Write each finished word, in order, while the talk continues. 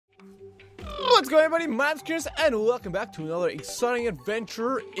What's going on, everybody? My name's Chris, and welcome back to another exciting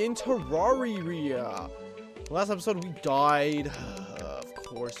adventure in Terraria. Last episode, we died. Of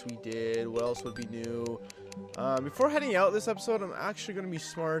course we did. What else would be new? Before heading out this episode, I'm actually going to be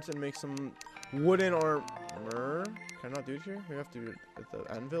smart and make some wooden armor. Can I not do it here? We have to do it at the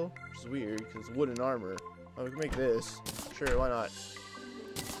anvil, which is weird, because it's wooden armor. Oh, we can make this. Sure, why not?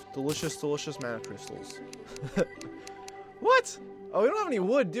 Delicious, delicious mana crystals. What? Oh, we don't have any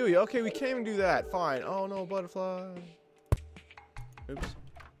wood, do we? Okay, we can't even do that. Fine. Oh, no, butterfly. Oops.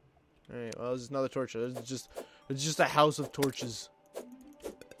 Alright, well, there's another torch. It's just a house of torches.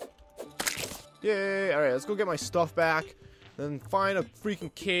 Yay! Alright, let's go get my stuff back. Then find a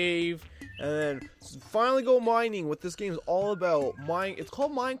freaking cave. And then finally go mining, what this game is all about. It's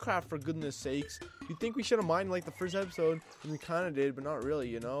called Minecraft, for goodness sakes. You'd think we should have mined like the first episode. And we kind of did, but not really,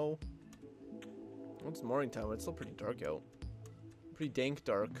 you know? Well, it's morning time, but it's still pretty dark out. Pretty dank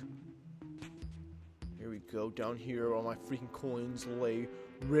dark. Here we go, down here where all my freaking coins lay.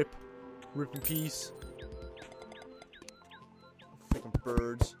 Rip in peace. Freaking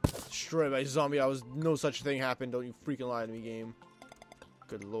birds. Destroyed by zombie. I was no such thing happened. Don't you freaking lie to me, game.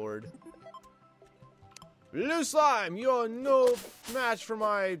 Good lord. Blue slime, you're no match for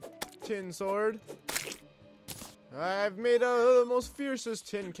my tin sword. I've made the most fiercest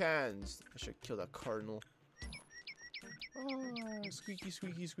tin cans. I should kill that cardinal. Oh, squeaky,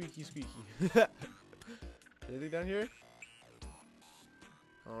 squeaky, squeaky, squeaky. Anything down here?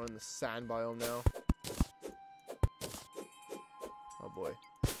 Oh, we're in the sand biome now. Oh boy.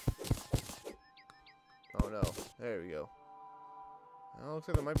 Oh no. There we go. Oh, looks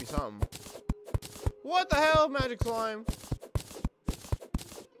like there might be something. What the hell, magic slime?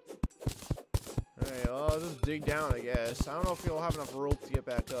 Alright, well, I'll just dig down, I guess. I don't know if you'll have enough rope to get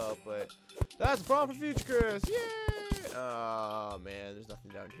back up, but that's a problem for future Chris. Yay! Oh man, there's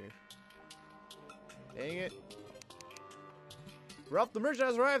nothing down here. Dang it. Ralph the merchant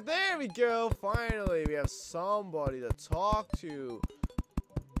has arrived. There we go. Finally, we have somebody to talk to.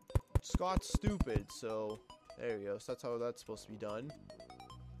 Scott's stupid, so there we go. So that's how that's supposed to be done.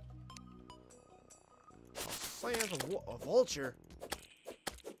 A vulture.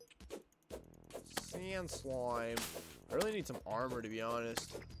 Sand slime. I really need some armor, to be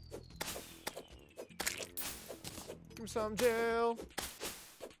honest. Give me some gel.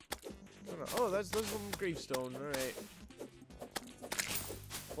 Oh, that's some gravestone. All right.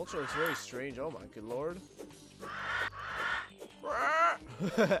 Vulture looks very strange. Oh my good lord.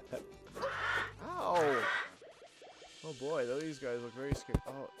 Ow. Oh boy, these guys look very scared.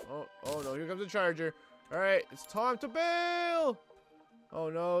 Oh no, here comes the charger. Alright, it's time to bail! Oh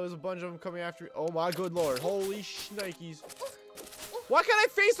no, there's a bunch of them coming after me. Oh my good lord, holy shnikes. Why can't I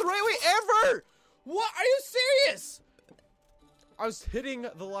face the right way ever? What? Are you serious? I was hitting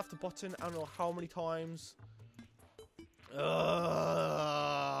the left button, I don't know how many times. Alright,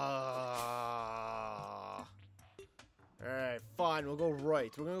 fine, we'll go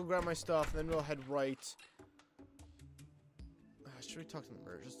right. We're gonna go grab my stuff, and then we'll head right. Should we talk to the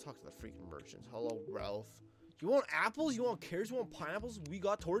merchant? Just talk to the freaking merchant. Hello, Ralph. You want apples? You want carrots? You want pineapples? We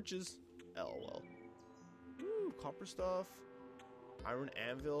got torches. LOL. Ooh, copper stuff. Iron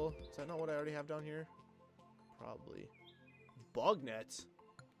anvil. Is that not what I already have down here? Probably. Bug nets.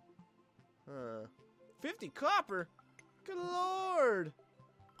 Huh. 50 copper? Good lord.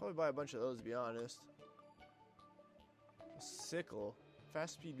 Probably buy a bunch of those, to be honest. A sickle.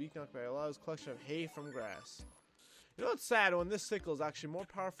 Fast speed weak knockback allows collection of hay from grass. You know what's sad? When this sickle is actually more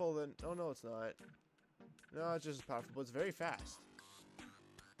powerful than... Oh, no, it's not. No, it's just as powerful, but it's very fast.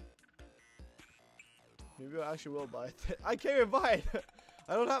 Maybe I actually will buy it. I can't even buy it.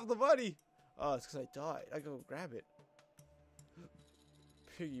 I don't have the money. Oh, it's because I died. I go grab it.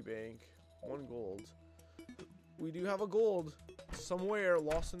 Piggy bank. 1 gold. We do have a gold. Somewhere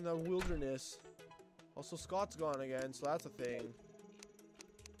lost in the wilderness. Also, Scott's gone again, so that's a thing.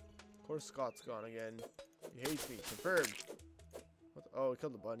 Of course, Scott's gone again. He hates me. Confirmed. What the, oh, he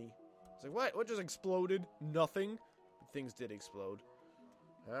killed the bunny. It's like, what? What just exploded? Nothing. But things did explode.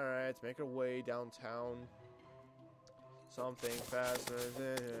 Alright, let's make our way downtown. Something faster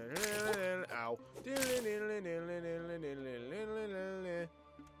than... Ow.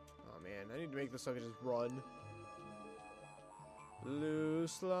 Oh, man. I need to make this so I can just run. Blue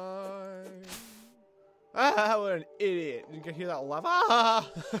slime. Ah, what an idiot. You can hear that laugh. Ah!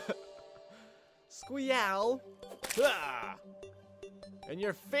 Squeal! Ah! And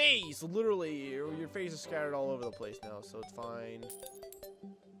your face, literally, your face is scattered all over the place now, so it's fine.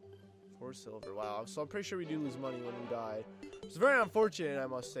 4 silver, wow. So I'm pretty sure we do lose money when we die. It's very unfortunate, I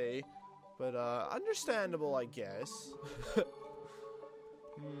must say. But, understandable, I guess.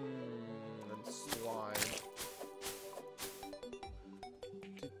 And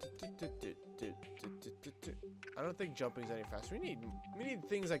don't think jumping's any faster. We need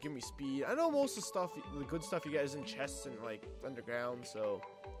things that give me speed. I know most of the stuff, the good stuff you get is in chests and like underground, so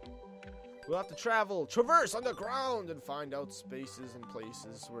we'll have to traverse underground and find out spaces and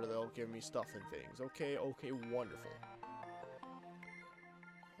places where they'll give me stuff and things. Okay, okay, wonderful.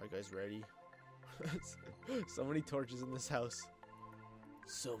 Are you guys ready? So many torches in this house.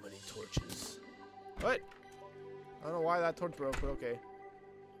 So many torches. What? I don't know why that torch broke, but okay.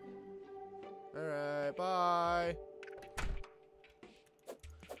 Alright, bye.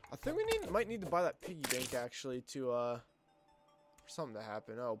 I think we might need to buy that piggy bank actually to for something to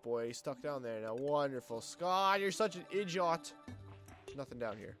happen. Oh boy, he's stuck down there now. Wonderful. Scott, you're such an idiot. There's nothing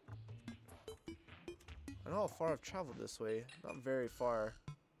down here. I don't know how far I've traveled this way. Not very far.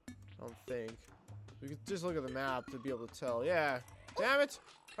 I don't think. We could just look at the map to be able to tell. Yeah. Damn it!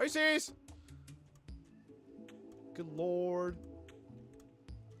 Are you serious? Good lord.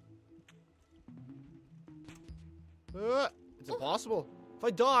 It's impossible. If I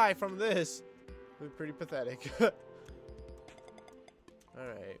die from this, it'll be pretty pathetic. Alright.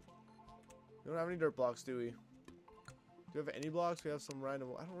 We don't have any dirt blocks, do we? Do we have any blocks? We have some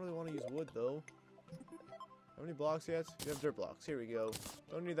random. I don't really want to use wood, though. Have any blocks yet? We have dirt blocks. Here we go.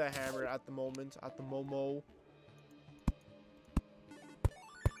 Don't need that hammer at the moment. At the momo.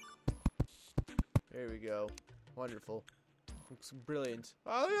 There we go. Wonderful. Looks brilliant.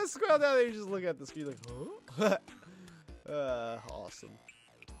 Oh, look at that squirrel down there. You just look at the screen like, huh? Awesome.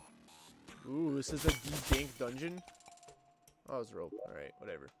 Ooh, this is a de-dank dungeon. Oh, it's rope. Alright,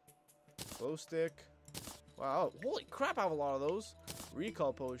 whatever. Glow stick. Wow, holy crap, I have a lot of those.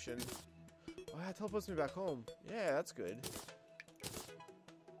 Recall potion. Oh, that teleports me back home. Yeah, that's good.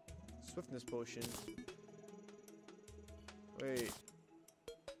 Swiftness potion. Wait.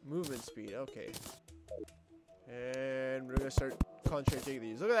 Movement speed, okay. And we're gonna start concentrating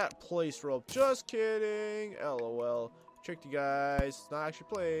these. Look at that place rope. Just kidding. LOL. Tricked you guys. It's not actually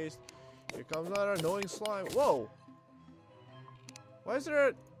placed. Here comes that annoying slime. Whoa. Why is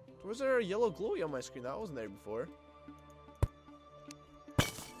there was there a yellow glowy on my screen? That wasn't there before.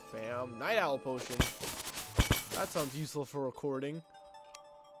 Bam. Night owl potion. That sounds useful for recording.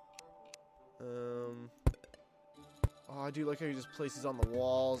 Oh, I do like how you just place these on the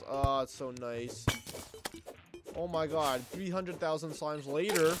walls. Oh, it's so nice. Oh my god, 300,000 slimes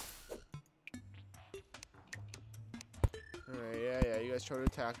later. Alright, yeah, you guys try to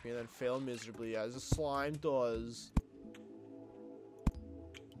attack me and then fail miserably, as a slime does.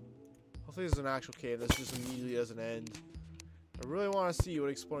 Hopefully this is an actual cave, this just immediately doesn't end. I really want to see what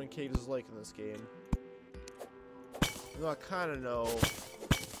exploring caves is like in this game. You know, I kind of know.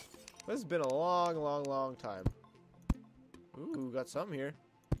 But it's been a long time. Ooh, got some here.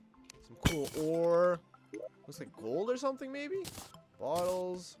 Some cool ore. Looks like gold or something, maybe?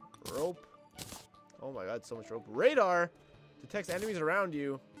 Bottles. Rope. Oh my god, so much rope. Radar! Detects enemies around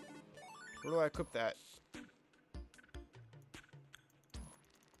you. Where do I equip that?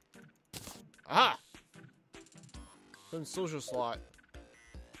 Aha! Some social slot.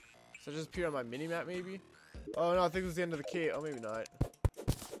 Does that just appear on my mini-map, maybe? Oh no, I think it's the end of the cave. Oh, maybe not.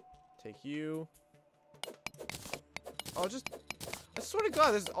 Take you. Oh, I swear to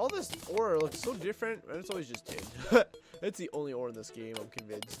god, all this ore looks so different, and it's always just tin. It's the only ore in this game, I'm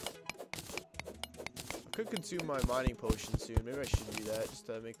convinced. I could consume my mining potion soon. Maybe I should do that, just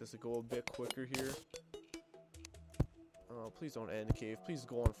to make this go a bit quicker here. Oh, please don't end the cave. Please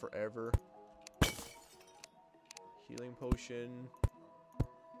go on forever. Healing potion.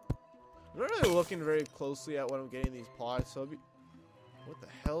 I'm not really looking very closely at what I'm getting in these pots, so what the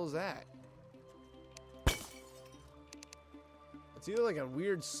hell is that? It's either like a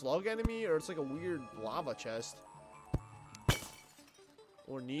weird slug enemy or it's like a weird lava chest.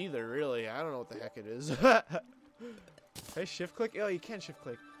 Or neither, really. I don't know what the heck it is. Hey, shift click? Oh, you can't shift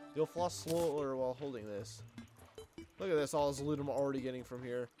click. You'll floss slower while holding this. Look at this, all this loot I'm already getting from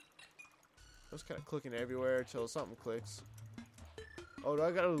here. I was kind of clicking everywhere until something clicks. Oh, do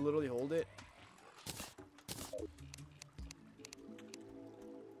I gotta literally hold it?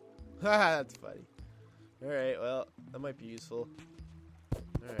 Haha, that's funny. Alright, well, that might be useful.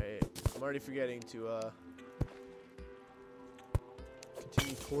 Alright, I'm already forgetting to,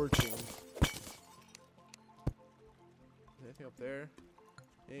 continue torching. Anything up there?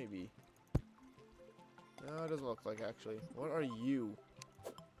 Maybe. No, it doesn't look like, actually. What are you?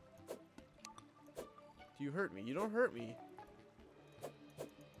 Do you hurt me? You don't hurt me.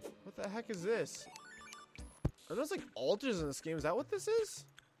 What the heck is this? Are those like altars in this game? Is that what this is?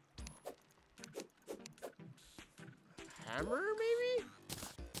 Hammer, maybe?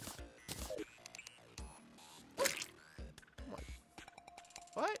 Come on.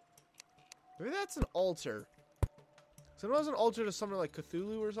 What? Maybe that's an altar. So it was an altar to something like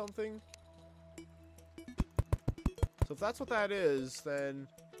Cthulhu or something. So if that's what that is, then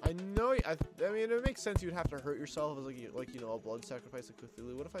I know. I mean, it makes sense. You'd have to hurt yourself as like you know, a blood sacrifice of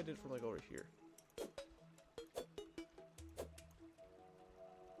Cthulhu. What if I did from like over here?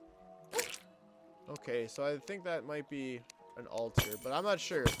 Okay, so I think that might be an altar, but I'm not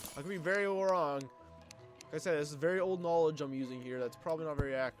sure. I could be very wrong. Like I said, this is very old knowledge I'm using here. That's probably not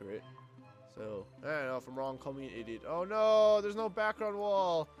very accurate. So, I don't know. If I'm wrong, call me an idiot. Oh no, there's no background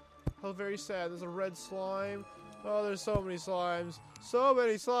wall. How very sad. There's a red slime. Oh, there's so many slimes. So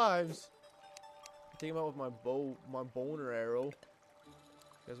many slimes. Take him out with my boner arrow.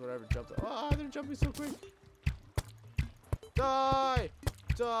 Guess whatever jumped. Ah, they're jumping so quick. Die!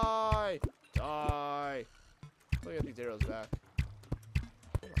 Die! Die! Let me get these arrows back.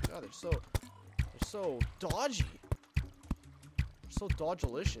 Oh my god, they're so dodgy. They're so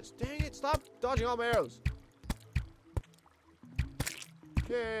dodgelicious. Dang it, stop dodging all my arrows.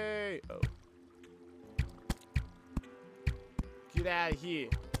 Okay. Oh. Get out of here.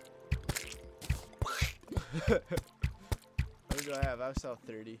 How many do I have? I have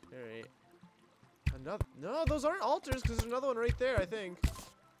 30. Alright. Another. No, those aren't altars because there's another one right there, I think.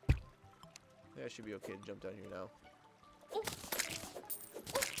 Yeah, I should be okay to jump down here now. Oh.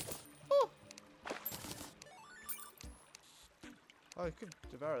 Oh. Oh, I could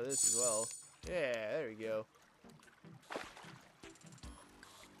devour this as well. Yeah, there we go.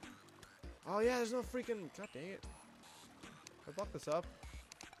 Oh yeah, there's no freaking. God dang it. Can I block this up?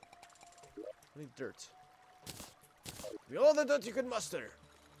 I need dirt. Give me all the dirt you can muster.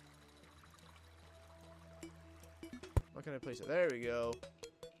 How can I place it? There we go.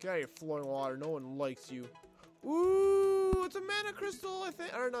 Get out of here, flowing water. No one likes you. Ooh, it's a mana crystal, I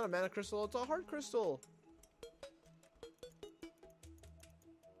think. Or not a mana crystal, it's a heart crystal.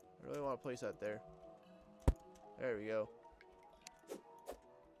 I really want to place that there. There we go.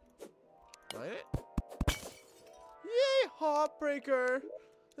 Mine it? Yay, Heartbreaker!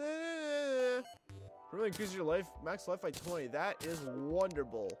 Really increases your life, max life by 20. That is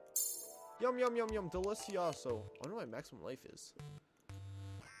wonderful. Yum, yum, yum, yum. Delicioso. I wonder what my maximum life is.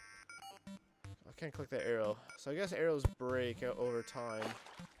 I can't click that arrow. So I guess arrows break out over time.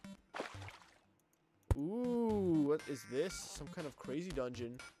 Ooh, what is this? Some kind of crazy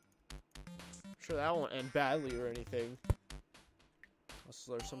dungeon. I'm sure that won't end badly or anything. Unless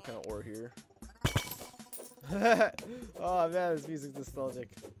there's some kind of ore here. Oh man, this music's nostalgic.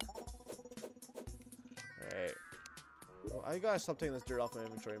 Alright. Well, I gotta stop taking this dirt off my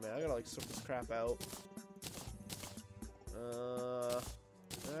inventory, man. I gotta like sort this crap out.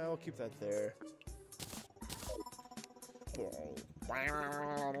 We'll keep that there.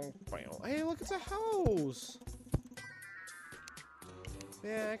 Hey, look, it's a house!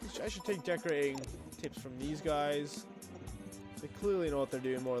 Man, I should take decorating tips from these guys. They clearly know what they're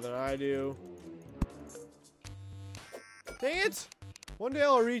doing more than I do. Dang it! One day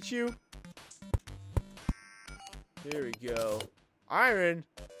I'll reach you. Here we go. Iron!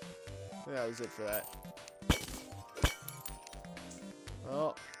 That was it for that.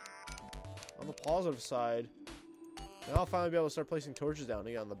 Well, on the positive side, now I'll finally be able to start placing torches down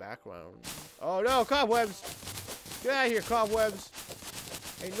again on the background. Oh no, cobwebs! Get out of here, cobwebs!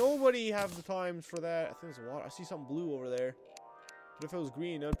 Hey, nobody have the time for that. I think there's water. I see something blue over there. But if it was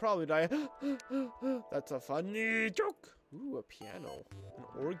green, it would probably die. That's a funny joke. Ooh, a piano. An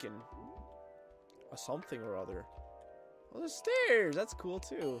organ. A something or other. Oh, the stairs! That's cool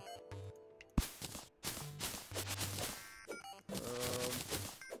too.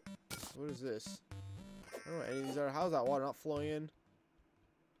 What is this? I don't know what any of these are. How's that water not flowing in?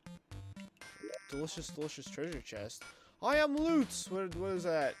 Delicious, delicious treasure chest. I am loot! What is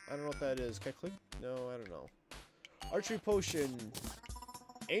that? I don't know what that is. Can I click? No, I don't know. Archery potion.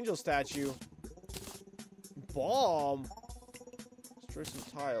 Angel statue. Bomb. Destroy some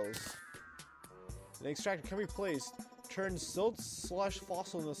tiles. An extractor can be placed. Turn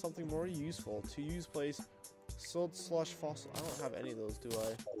silt/fossil into something more useful. To use, place silt/fossil. I don't have any of those, do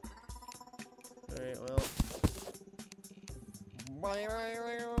I? Alright, well.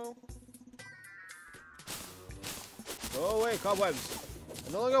 Go away, cobwebs. I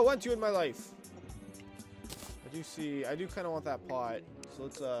no longer want you in my life. I do kind of want that pot. So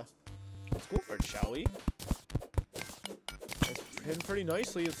let's go for it, shall we? It's hidden pretty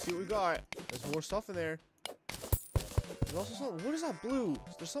nicely. Let's see what we got. There's more stuff in there. There's also something. What is that blue?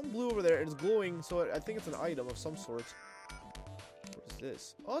 There's something blue over there. It's glowing, so I think it's an item of some sort. What is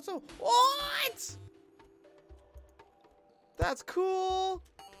this? Oh, it's a what? That's cool.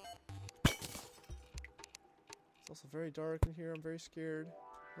 It's also very dark in here. I'm very scared.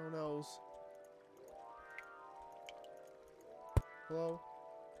 Who knows? Hello?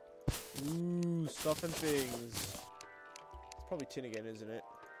 Ooh, stuff and things. It's probably tin again, isn't it?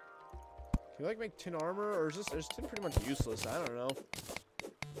 Can you, like, make tin armor? Or is tin pretty much useless? I don't know.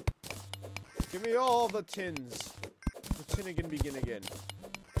 Give me all the tins. The tin again begin again.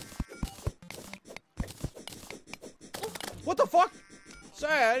 What the fuck?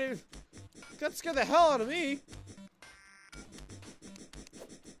 Sorry, that scared the hell out of me.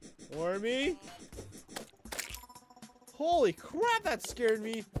 Or me? Holy crap, that scared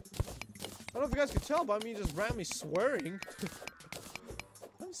me. I don't know if you guys could tell by me just randomly swearing.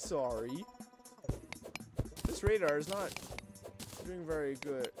 I'm sorry. This radar is not doing very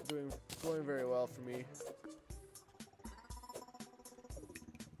good, going very well for me.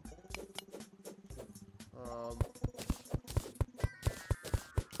 I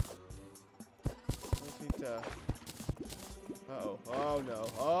need to. Uh-oh. Oh no.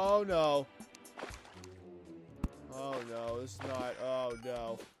 Oh no. Oh no. This is not. Oh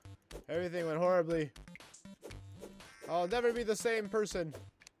no. Everything went horribly. I'll never be the same person.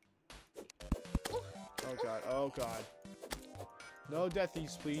 Oh god. Oh god. No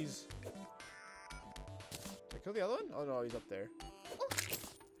deathies, please. Did I kill the other one? Oh no, he's up there.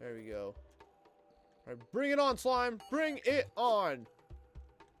 There we go. Alright, bring it on, slime! Bring it on!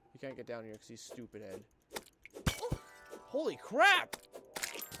 You can't get down here because he's stupid head. Holy crap!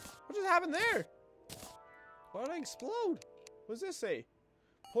 What just happened there? Why did I explode? What does this say?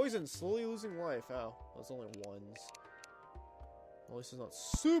 Poison, slowly losing life. Oh, that's only ones. At least it's not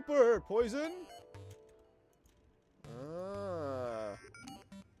super poison. Ah.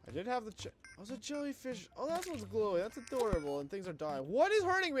 I did have the I was a jellyfish. Oh, that one's glowing. That's adorable. And things are dying. What is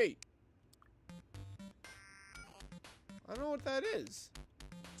hurting me? I don't know what that is.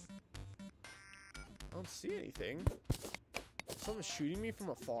 I don't see anything. Someone's shooting me from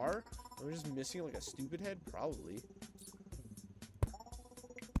afar? Am I just missing like a stupid head? Probably.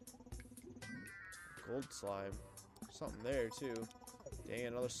 Gold slime. Something there too. Dang,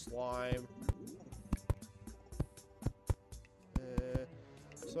 another slime.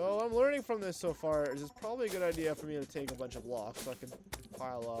 So what I'm learning from this so far is it's probably a good idea for me to take a bunch of blocks so I can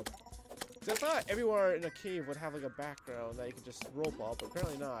pile up. Because I thought everywhere in a cave would have like a background that you could just rope up, but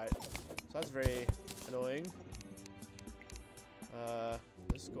apparently not. So that's very annoying. Does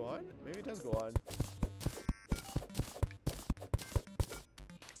this go on? Maybe it does go on.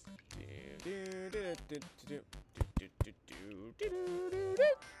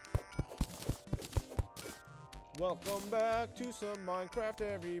 Welcome back to some Minecraft,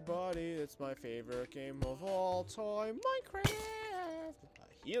 everybody. It's my favorite game of all time, Minecraft. A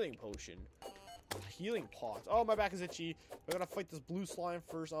healing potion. A healing pot. Oh, my back is itchy. I gotta fight this blue slime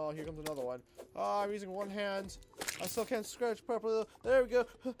first. Oh, here comes another one. Oh, I'm using one hand. I still can't scratch properly. There we go.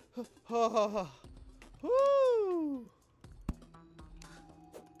 Woo!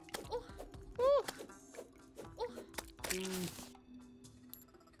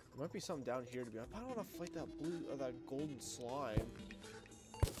 There might be something down here to be honest. I don't want to fight that blue or that golden slime.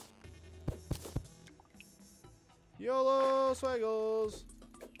 YOLO Swaggles!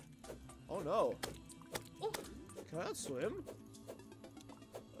 Oh no. Can I not swim?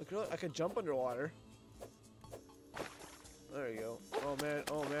 I could jump underwater. There you go. Oh man,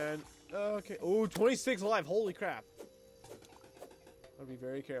 oh man. Okay. Oh, 26 alive. Holy crap. I'll be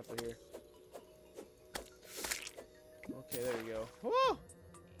very careful here. Okay, there we go. Whoa!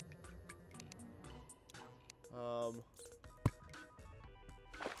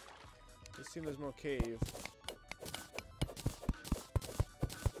 Let's see if there's more cave.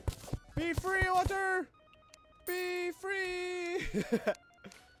 Be free, water! Be free!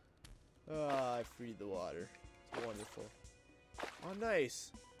 Ah, I freed the water. It's wonderful. Oh,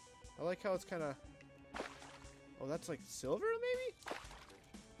 nice. I like how it's kind of... Oh, that's like silver, maybe?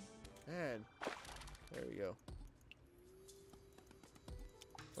 Man. There we go.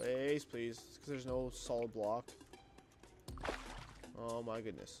 Please, please. It's because there's no solid block. Oh my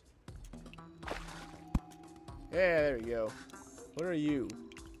goodness. Yeah, there we go. What are you?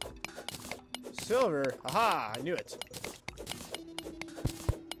 Silver. Aha! I knew it.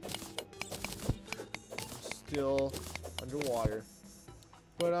 Still underwater.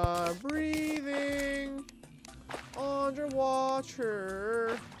 But I'm breathing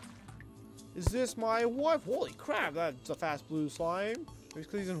underwater. Is this my wife? Holy crap, that's a fast blue slime. It's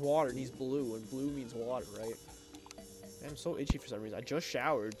because he's in water and he's blue, and blue means water, right? I'm so itchy for some reason. I just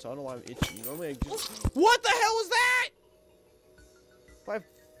showered, so I don't know why I'm itchy. Normally I just... What the hell was that? By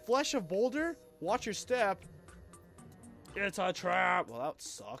flesh of boulder? Watch your step. It's a trap. Well, that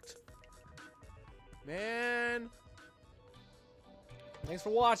sucked. Man. Thanks for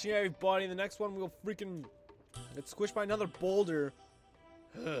watching, everybody. The next one we'll freaking get squished by another boulder.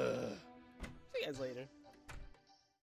 See you guys later.